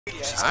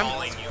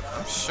I'm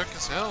shook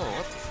as hell.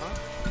 What the fuck?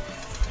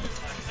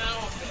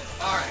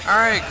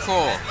 Alright,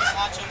 cool.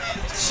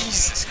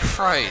 Jesus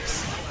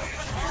Christ.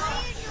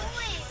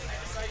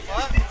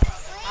 What?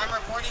 I'm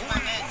reporting my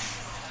match.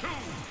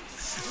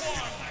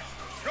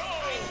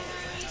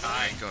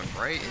 Alright, going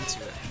right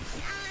into it.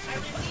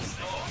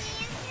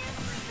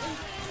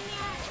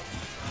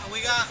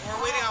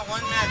 We're waiting on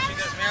one match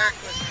because Merrick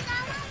was.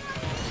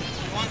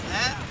 You want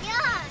that?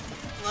 Yeah.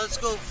 Let's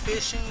go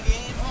fishing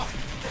game. I want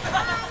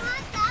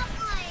that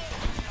one.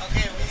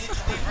 Okay, we need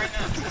to leave right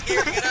now.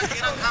 Here,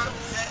 get on.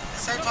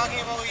 Start talking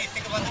about what you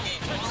think about the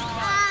game.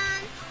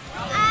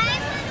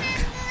 I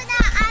remember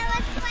that I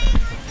was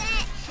playing with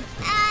it.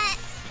 I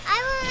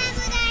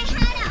remember that I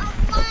had it a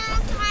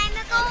long time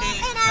ago.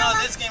 Okay, and no,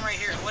 this game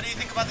right here. What do you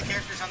think about the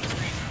characters on the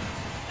screen?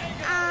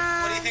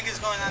 What do you think is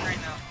going on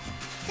right now?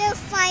 They're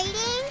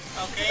fighting.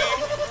 Okay.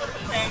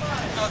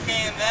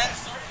 And then?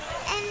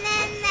 And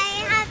then they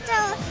have to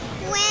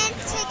win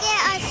to get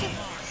us.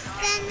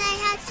 Then they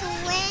have to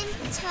win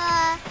to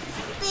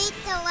beat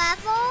the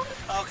level.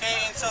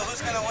 Okay, and so who's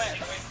gonna win?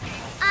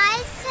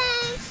 I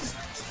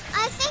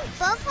think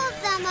both of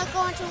them are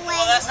going to win.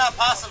 Well, that's not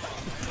possible.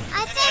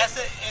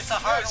 It's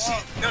a hard wall.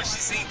 No,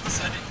 she's saying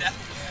sudden death.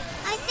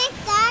 I think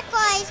that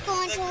guy is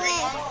going The to green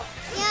win. one?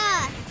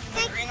 Yeah.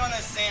 The green one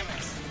is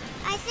Samus.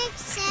 I think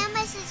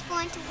Samus is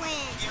going to win.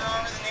 Do you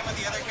remember the name of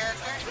the other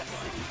character?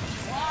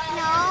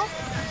 No?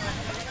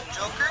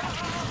 Joker?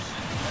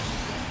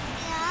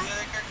 Yeah. The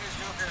other character is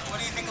Joker.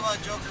 What do you think about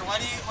Joker? Why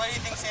do you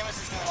think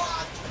Samus is gonna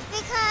win?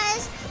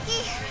 Because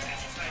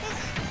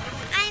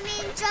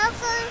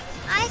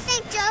I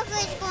think Joker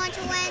is going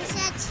to win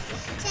since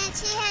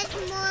he has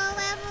more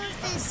levels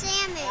than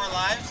Samus. More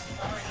lives?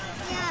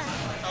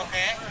 Yeah.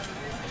 Okay.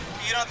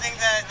 You don't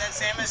think that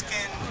Samus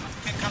can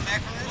come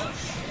back from this?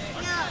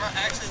 No.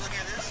 Actually, look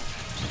at this.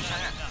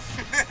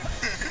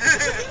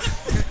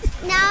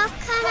 Now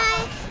can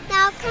I?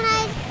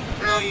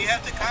 No, you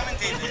have to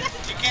commentate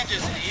this. You can't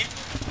just eat.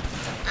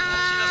 She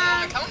doesn't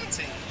want to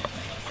commentate.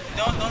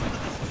 Don't put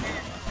this in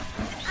here.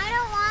 I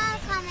don't want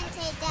to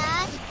commentate,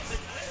 Dad.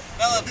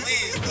 Bella,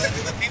 please.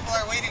 The people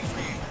are waiting for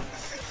you.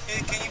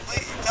 Can you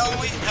please tell them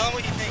what you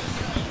think?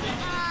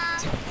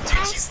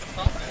 Dude, she's the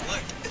puppet.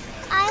 Look.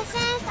 I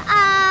think.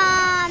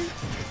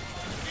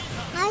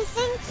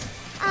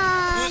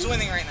 Who's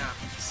winning right now?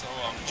 So,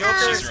 Joker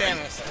or she's right.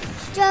 Samus?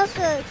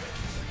 Joker.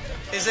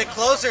 Is it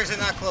close or is it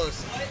not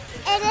close?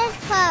 It is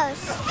close.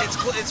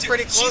 It's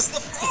pretty close. She's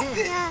the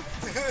puppet. Yeah.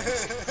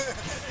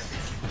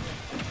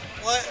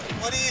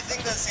 What do you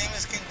think that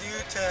Samus can do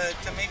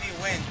to maybe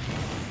win?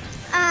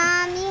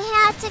 You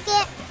have to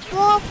get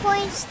more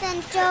points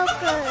than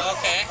Joker.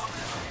 Okay.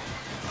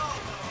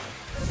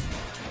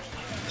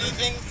 Do you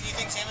think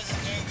Samus is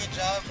doing a good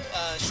job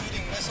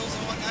shooting missiles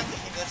and whatnot? Do you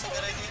think that's a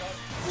good idea?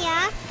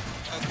 Yeah.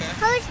 Okay.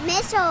 Who's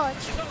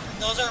missiles?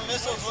 Those are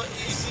missiles. What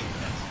you see?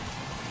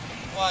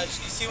 Watch.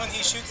 You see when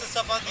he shoots the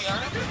stuff out the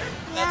arm?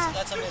 Yeah.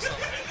 That's a missile.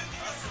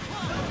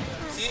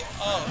 See?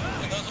 Oh.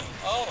 And those are,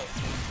 oh.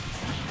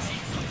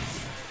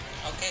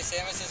 Okay,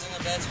 Samus is in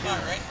a bad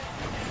spot, right?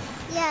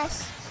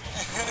 Yes.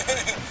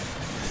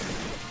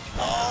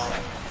 Oh.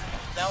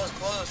 That was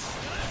close.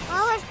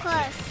 What was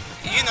close?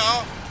 You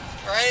know,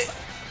 right?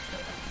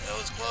 It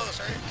was close,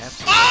 right?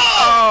 Absolutely.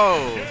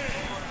 Oh!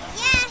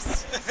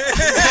 Yes.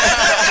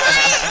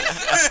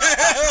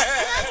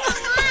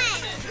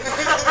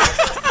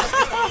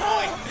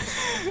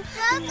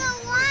 Joker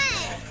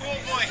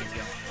won.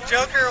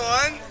 Joker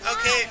won?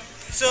 Okay,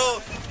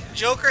 so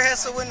Joker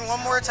has to win one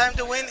more time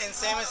to win, and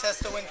Samus has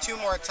to win 2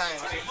 more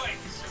times.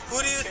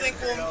 Who do you think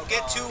will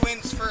get 2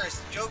 wins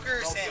first, Joker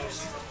or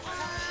Samus?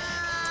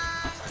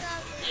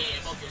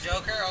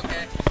 Joker,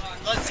 okay.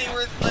 Let's see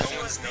what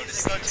stage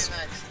they go to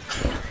next.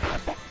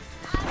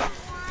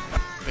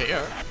 They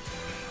are.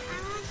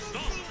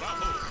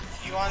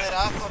 You want it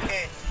off?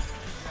 Okay.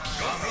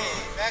 Let's see.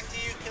 Back to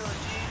you, Killer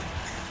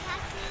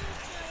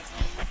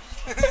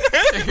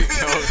There you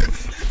go.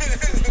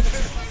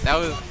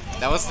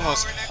 That was the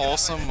most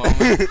wholesome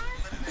moment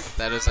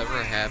that has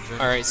ever happened.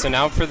 All right, so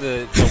now for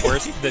the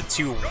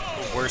 2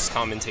 worst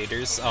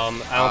commentators. I don't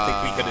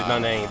think we could have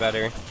done any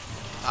better.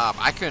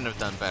 I couldn't have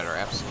done better.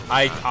 Absolutely.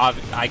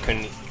 I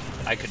couldn't.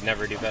 I could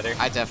never do better.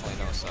 I definitely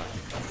don't suck.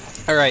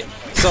 All right,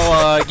 so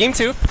game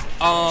 2.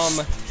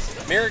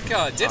 Merrick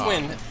did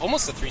win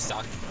almost a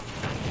 3-stock.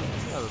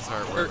 That was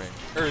heartwarming.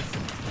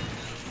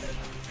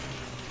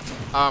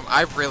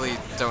 I really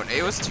don't.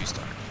 It was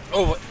 2-star.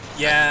 Oh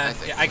yeah,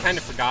 I I kind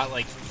of forgot.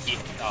 Like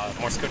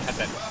Morsecode had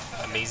that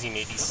amazing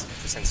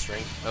 80%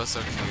 strength. That was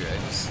so cute. I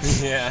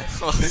just Yeah.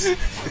 lost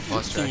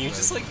track Can you of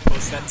just it. like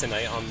post that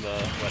tonight on the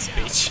West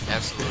page?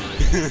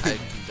 Absolutely. I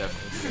can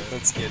definitely do it.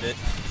 Let's get it.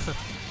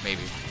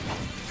 Maybe.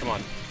 Come on,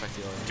 If I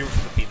feel like do it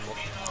for the people.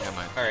 Yeah,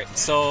 mine. All right,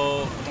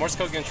 so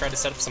Morsecode gonna try to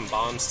set up some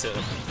bombs to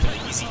the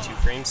easy 2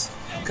 frames.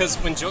 Because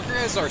when Joker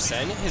has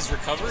Arsene, his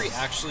recovery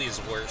actually is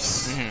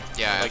worse.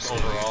 Yeah, like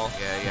absolutely. overall.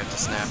 Yeah, you have to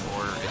snap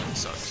or it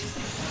sucks.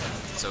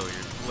 So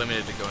you're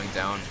limited to going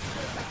down.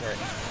 Right.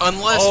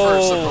 Unless for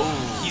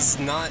he's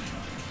not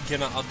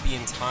gonna up B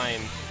in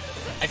time.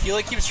 I feel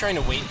like he was trying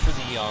to wait for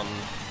the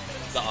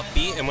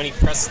upbeat, and when he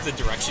pressed the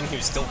direction, he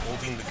was still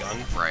holding the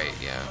gun. Right,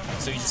 yeah.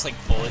 So he just like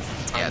bullet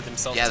timed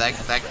himself. Yeah, that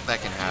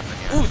can happen,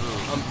 yeah.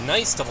 Ooh,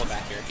 nice double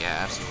back here. Yeah,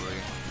 absolutely.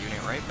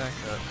 Unit right back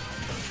up.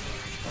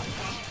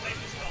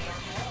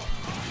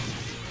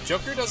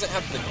 Joker doesn't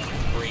have the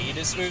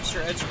greatest moves for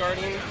edge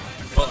guarding,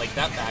 but like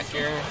that back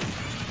air,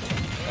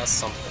 that's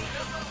something.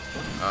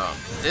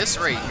 This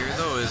right here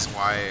though is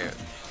why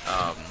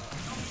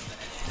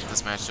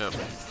this matchup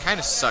kind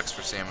of sucks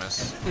for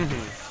Samus.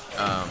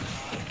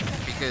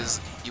 Because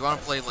you want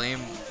to play lame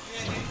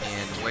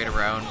and wait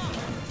around.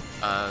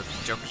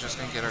 Joker's just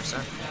gonna get our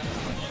set.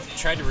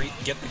 Try to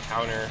get the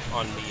counter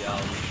on the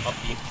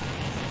upbeat.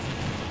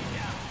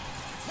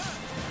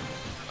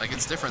 Like,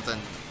 it's different than,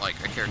 like,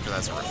 a character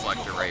that's a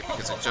reflector, right?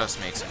 Because it just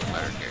makes him a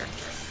better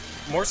character.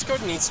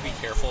 Morsecode needs to be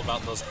careful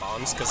about those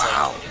bombs, because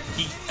like,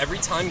 every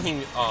time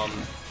he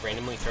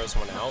randomly throws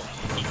one out,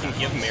 he can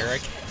give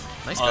Merrick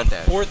Nice a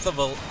fourth of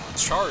a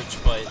charge,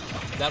 but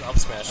that up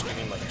smash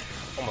giving like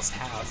almost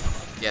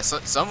half. Yeah, so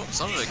some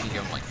of it can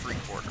give him like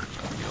 3/4, I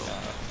feel,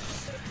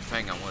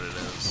 depending on what it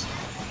is.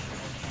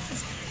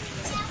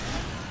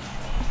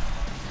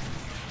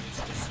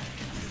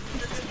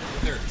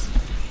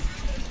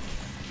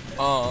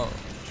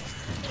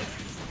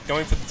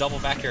 Going for the double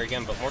back air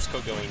again, but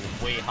Morsecode going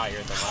way higher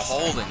than last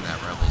time. Holding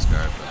that Rebel's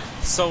guard,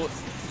 but... So, the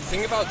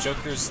thing about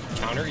Joker's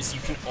counter is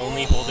you can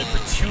only hold it for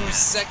 2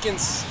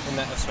 seconds, and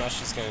that F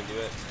smash is going to do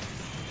it.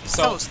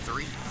 So, that was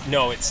 3?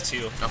 No, it's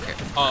 2. Okay.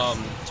 So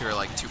you're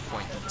like 2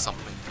 point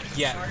something.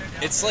 Yeah,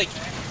 it's like...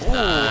 Ooh,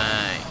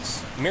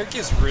 nice. Merrick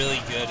is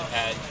really good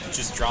at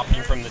just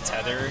dropping from the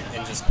tether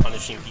and just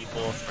punishing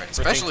people. Right.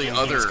 Especially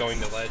other... going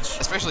to ledge.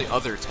 Especially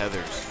other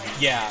tethers.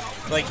 Yeah,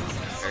 like,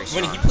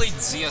 when he played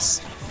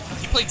ZSS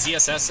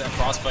at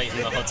Frostbite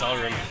in the hotel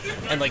room,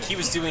 and like he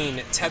was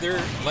doing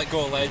tether, let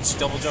go of ledge,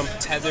 double jump,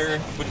 tether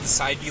with the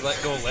side B,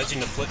 let go of ledge,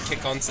 and a flip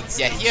kick onto the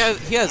stage. Yeah,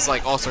 he has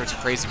like all sorts of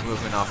crazy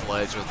movement off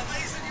ledge with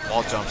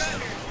wall jumps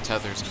and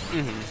tethers.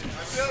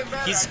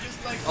 He's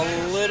a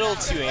little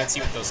too antsy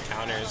with those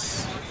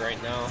counters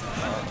right now.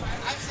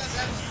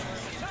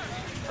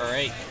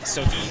 Alright,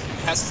 so he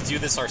has to do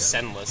this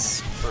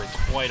Arsenless for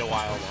quite a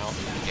while now.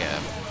 Yeah.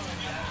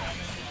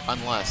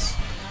 Unless,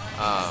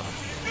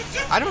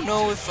 I don't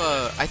know if,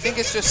 I think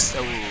it's just,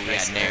 oh,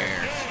 yeah,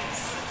 Nair.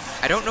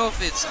 I don't know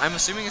if it's, I'm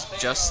assuming it's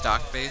just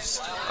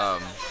stock-based,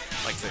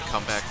 like the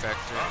comeback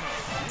factor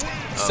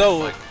of, so,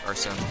 like,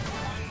 Arsene.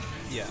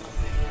 Yeah.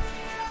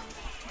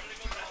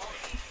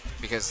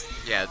 Because,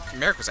 yeah,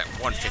 Merrick was at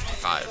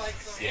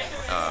 155. Yeah.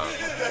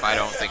 I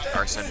don't think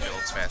Arsene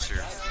builds faster,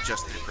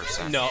 just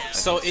 3%. No,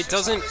 so it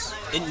doesn't,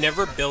 it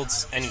never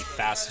builds any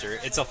faster.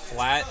 It's a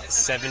flat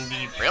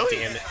 70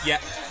 damage. Yeah.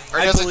 Or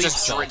does it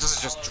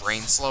just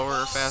drain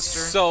slower or faster?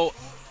 So,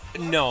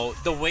 no,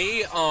 the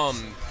way, I'll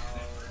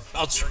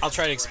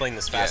try to explain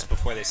this fast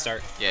before they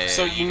start. Yeah,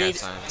 so you need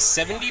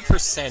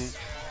 70%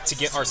 to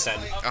get Arsene,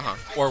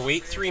 or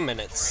wait 3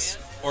 minutes,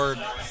 or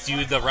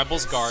do the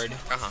Rebel's Guard,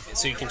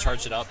 so you can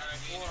charge it up.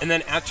 And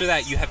then after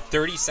that, you have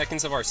 30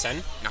 seconds of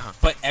Arsene,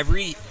 but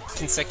every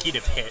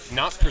consecutive hit,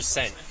 not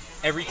percent,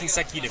 every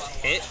consecutive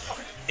hit,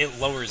 it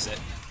lowers it.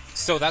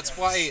 So that's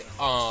why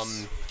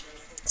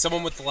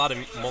someone with a lot of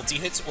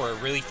multi-hits or a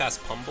really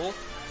fast pummel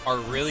are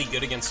really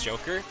good against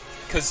Joker,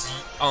 because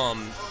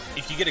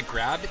if you get a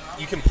grab,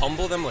 you can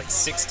pummel them like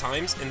 6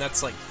 times, and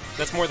that's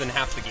more than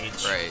half the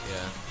gauge. Right,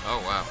 yeah.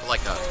 Oh, wow.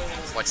 Like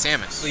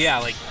Samus. Yeah,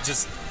 like,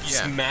 just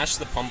smash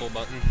the pummel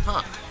button.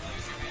 Huh.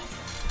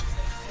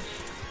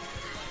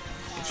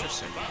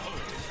 Interesting.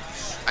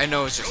 I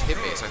know it's just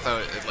hit-based. I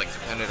thought it, like,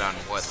 depended on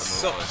what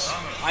the move was.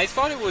 I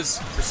thought it was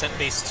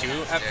percent-based,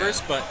 too, at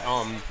first, but,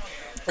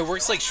 it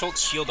works like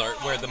Schultz shield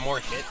art, where the more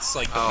hits,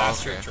 like, the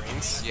faster it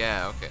drains.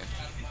 Yeah,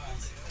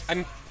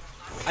 okay.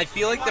 I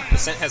feel like the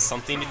percent has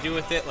something to do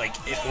with it. Like,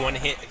 if one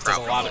hit does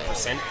a lot of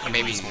percent,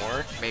 you lose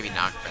more. Maybe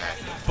knockback.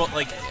 But,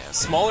 like,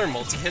 smaller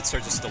multi-hits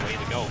are just the way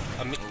to go.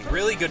 I mean,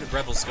 really good at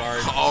Rebel's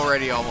Guard.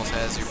 Already almost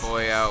has your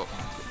boy out.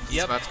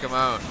 He's about to come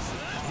out.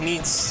 He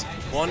needs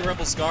one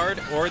Rebel's Guard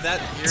or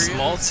that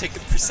small tick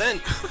of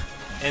percent.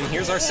 And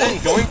here's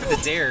Arsene going for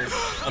the dare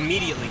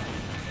immediately.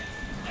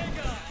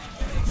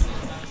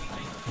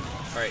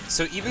 Alright,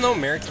 so even though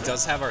Merrick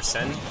does have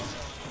Arsene,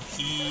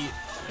 he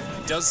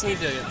does need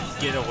to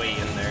get a way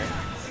in there.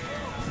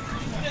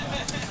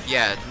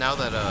 Yeah, now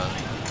that,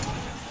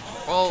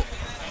 well,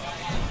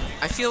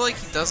 I feel like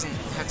he doesn't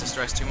have to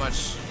stress too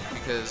much,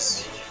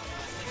 because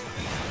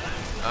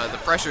the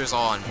pressure is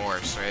all on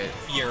Morse, right?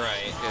 You're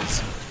right.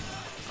 Because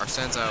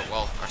Arsene's out,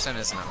 well, Arsene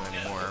isn't out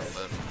anymore,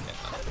 but...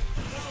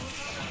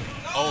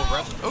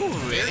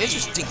 Oh,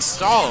 interesting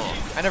stall.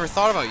 I never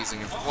thought about using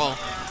it. Well,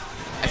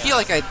 I feel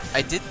like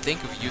I did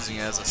think of using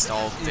it as a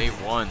stall day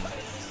one,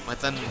 but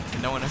then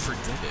no one ever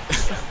did it.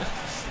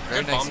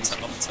 Very nice. Bomb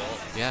to up tilt.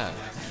 Yeah.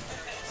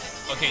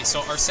 Okay,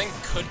 so Arsene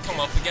could come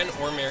up again,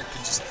 or Merrick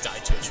could just die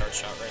to a charge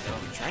shot right now.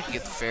 I'm trying to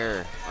get the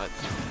fair, but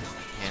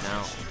you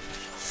know.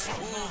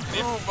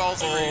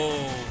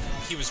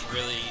 He was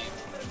really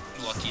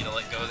Lucky to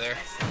let go there.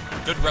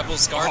 Good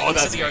Rebels guard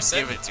into the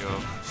Arsene. Give it to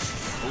him.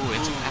 Ooh,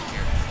 it's back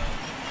here.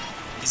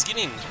 He's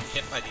getting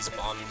hit by these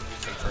bomb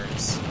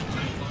confirms.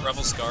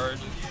 Rebels guard.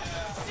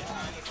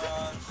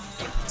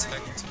 Gonna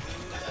protect.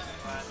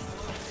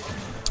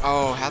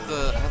 Oh, had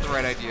the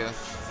right idea.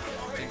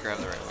 Didn't grab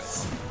the right way.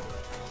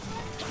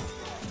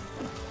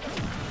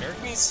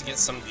 Merrick needs to get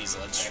some of these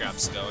ledge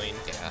traps going.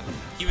 Yeah.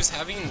 He was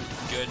having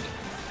good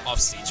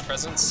off-stage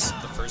presence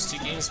the first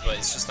 2 games, but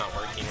it's just not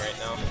working right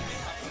now.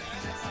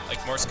 Like,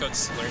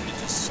 Morsecode's learned to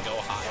just go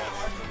high.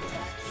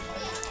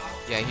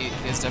 Yeah, he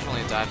has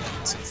definitely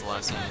adapted since the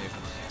last time they've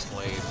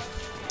played.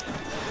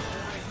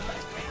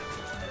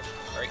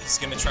 Alright, he's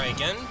gonna try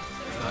again.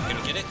 Not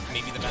gonna get it.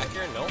 Maybe the back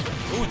air? No.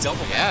 Ooh,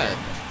 double back Yeah, air.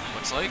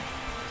 looks like.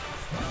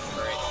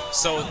 Alright,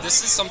 so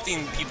this is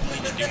something people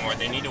need to do more.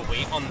 They need to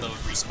wait on the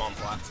respawn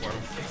platform.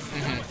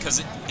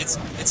 Because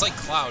it's like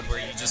Cloud, where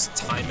you just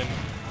time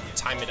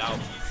it out.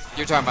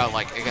 You're talking about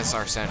like against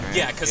Arsene, right?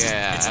 Yeah, because it's a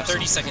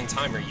absolutely. 30-second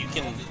timer. You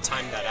can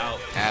time that out.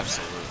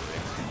 Absolutely.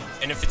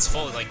 And if it's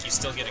full, like, you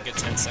still get a good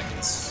 10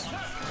 seconds.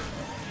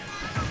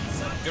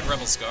 Good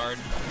Rebels guard.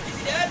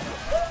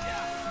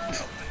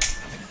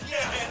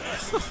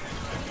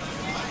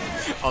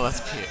 Oh, that's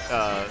P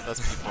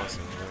plus.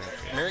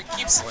 Merrick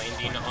keeps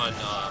landing on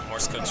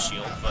Morsecode's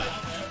shield, but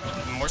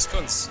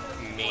Morsecode's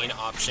main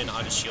option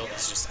out of shield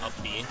is just up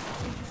B.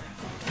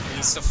 He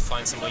needs to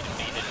find some way to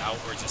bait it out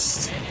or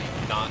just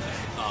not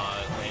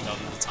land on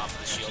the top of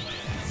the shield.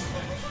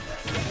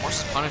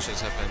 Morse's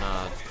punishes have been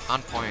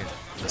on point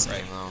this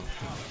game, though.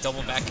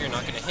 Double back here,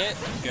 not going to hit.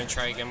 Going to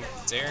try again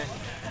with Dare.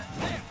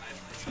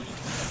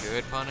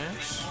 Good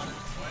punish.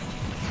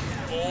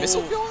 Oh.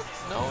 Missile kill?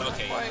 No,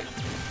 Okay. quite.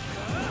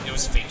 It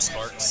was Fate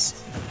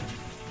Sparks.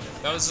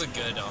 That was a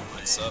good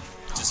mix-up.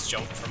 Just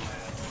jump from...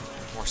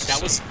 Morse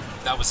That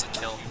was a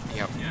kill.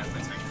 Yep.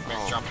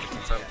 Merrick dropping to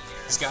confirm.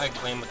 He's got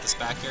to land with this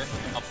back air.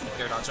 Up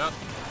air dodge up.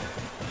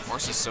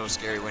 Morse is so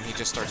scary when he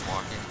just starts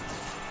walking.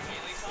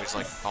 It's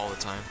like all the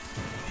time.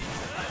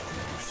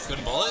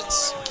 Good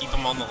bullets. Keep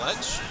him on the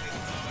ledge.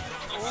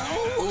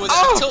 Ooh, the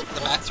back tilt,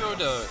 the back throw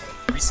to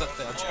reset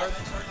the edge guard.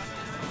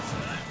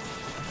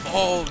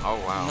 Oh,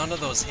 wow. None of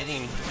those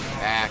hitting.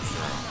 Back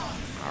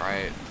throw.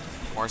 Alright.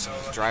 Morse in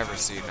the driver's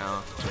seat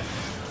now.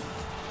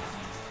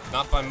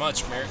 Not by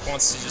much. Merrick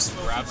wants to just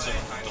grab the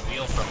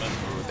wheel from him.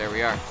 Ooh, there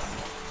we are.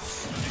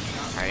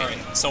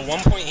 Alright, so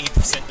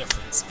 1.8%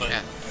 difference, but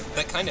yeah.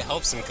 That kind of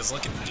helps him because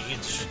look at the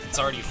gauge. It's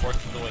already 1/4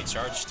 of the way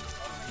charged.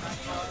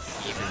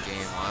 Even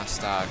game, last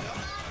stock.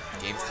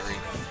 Game 3.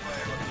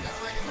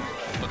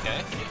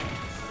 Okay.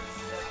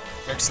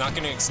 Merrick's not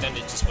going to extend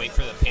it, just wait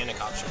for the panic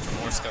option from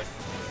Morsecode.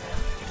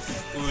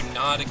 Ooh,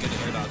 not a good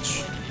air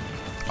dodge.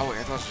 Oh,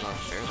 air dodge is not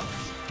fair.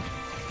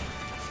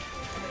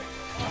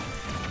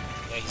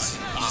 Yeah, he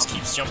just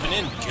keeps jumping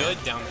in.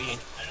 Good down B.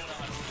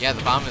 Yeah,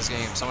 the bomb is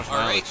getting so much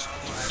mileage.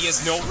 Alright, he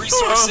has no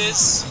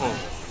resources. Oh,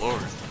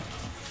 Lord.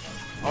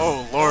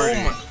 Oh, Lord.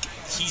 Oh my,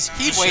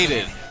 he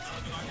waited.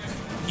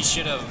 He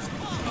should have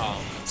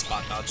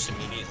spot dodged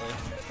immediately.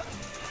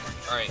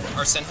 Alright,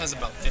 Arsene has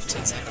about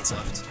 15 seconds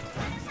left.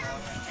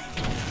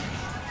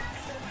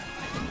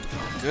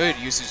 Good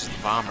usage of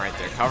the bomb right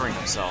there, covering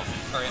himself.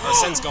 Alright,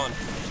 Arsene's gone.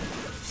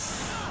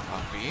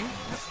 B?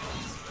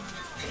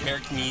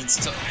 Merrick needs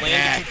to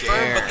land and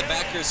confirm, but the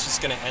back air is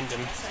just going to end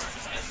him.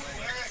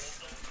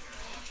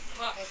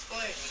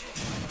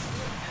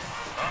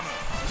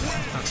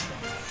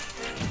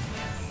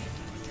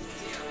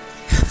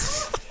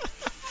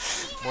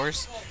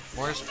 Morse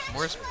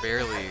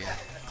barely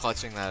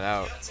clutching that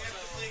out.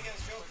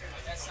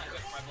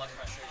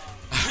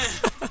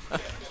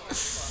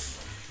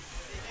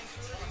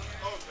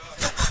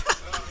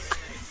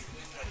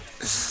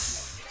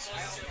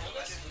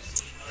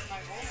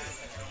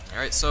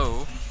 Alright,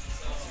 so,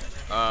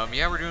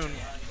 yeah, we're doing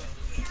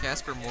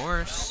Casper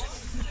Morse.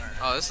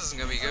 Oh, this isn't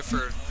gonna be good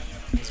for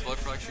his blood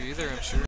pressure either, I'm sure.